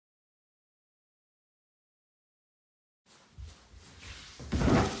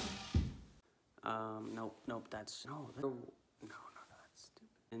Nope, that's, no, that's stupid.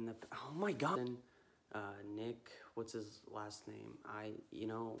 In the, oh my God. Nick, what's his last name?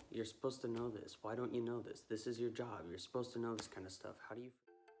 You're supposed to know this. Why don't you know this? This is your job. You're supposed to know this kind of stuff. How do you?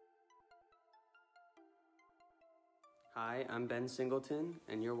 Hi, I'm Ben Singleton,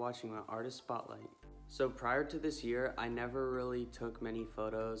 and you're watching my Artist Spotlight. So prior to this year, I never really took many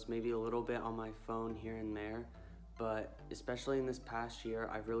photos, maybe a little bit on my phone here and there, but especially in this past year,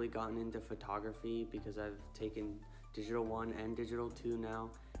 I've really gotten into photography because I've taken Digital 1 and Digital 2 now,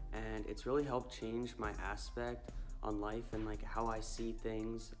 and it's really helped change my aspect on life and like how I see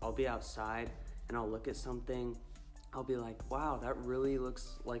things. I'll be outside and I'll look at something, I'll be like, wow, that really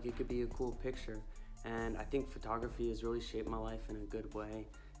looks like it could be a cool picture. And I think photography has really shaped my life in a good way.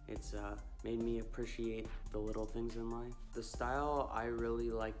 It's made me appreciate the little things in life. The style I really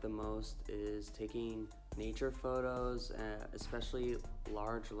like the most is taking nature photos, especially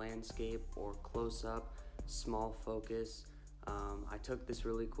large landscape or close-up, small focus. I took this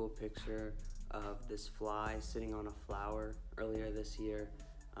really cool picture of this fly sitting on a flower earlier this year,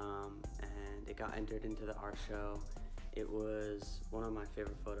 and it got entered into the art show. It was one of my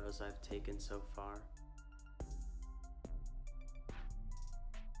favorite photos I've taken so far.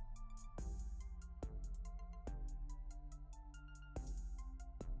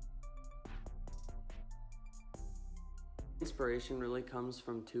 Inspiration really comes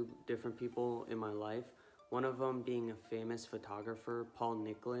from two different people in my life. One of them being a famous photographer, Paul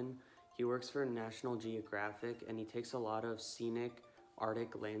Nicklin. He works for National Geographic and he takes a lot of scenic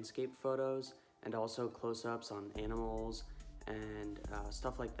Arctic landscape photos and also close-ups on animals and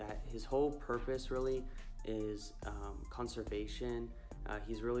stuff like that. His whole purpose really is conservation.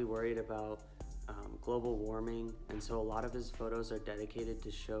 He's really worried about global warming, and so a lot of his photos are dedicated to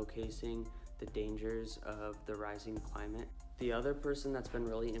showcasing the dangers of the rising climate. The other person that's been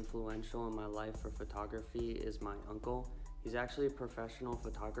really influential in my life for photography is my uncle. He's actually a professional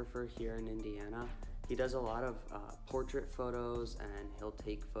photographer here in Indiana. He does a lot of portrait photos and he'll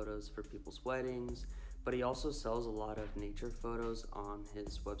take photos for people's weddings, but he also sells a lot of nature photos on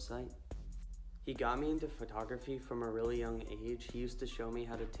his website. He got me into photography from a really young age. He used to show me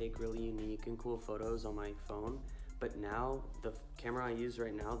how to take really unique and cool photos on my phone, but now the camera I use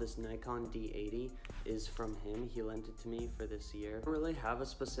right now, this Nikon D80, is from him. He lent it to me for this year. I don't really have a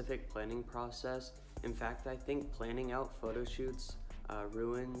specific planning process. In fact, I think planning out photo shoots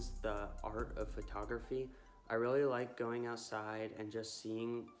ruins the art of photography. I really like going outside and just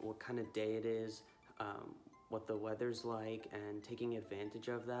seeing what kind of day it is, what the weather's like, and taking advantage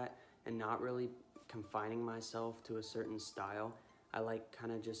of that and not really confining myself to a certain style. I like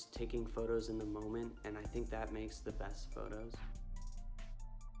kind of just taking photos in the moment, and I think that makes the best photos.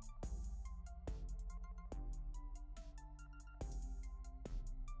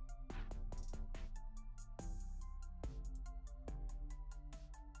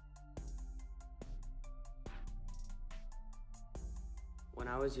 When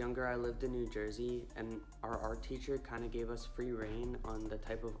I was younger, I lived in New Jersey, and our art teacher kind of gave us free rein on the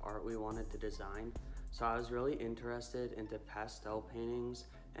type of art we wanted to design. So I was really interested into pastel paintings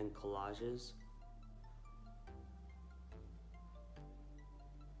and collages.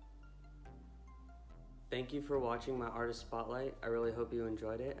 Thank you for watching my Artist Spotlight. I really hope you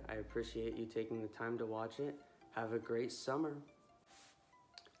enjoyed it. I appreciate you taking the time to watch it. Have a great summer. I'm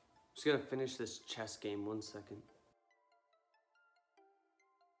just gonna finish this chess game 1 second.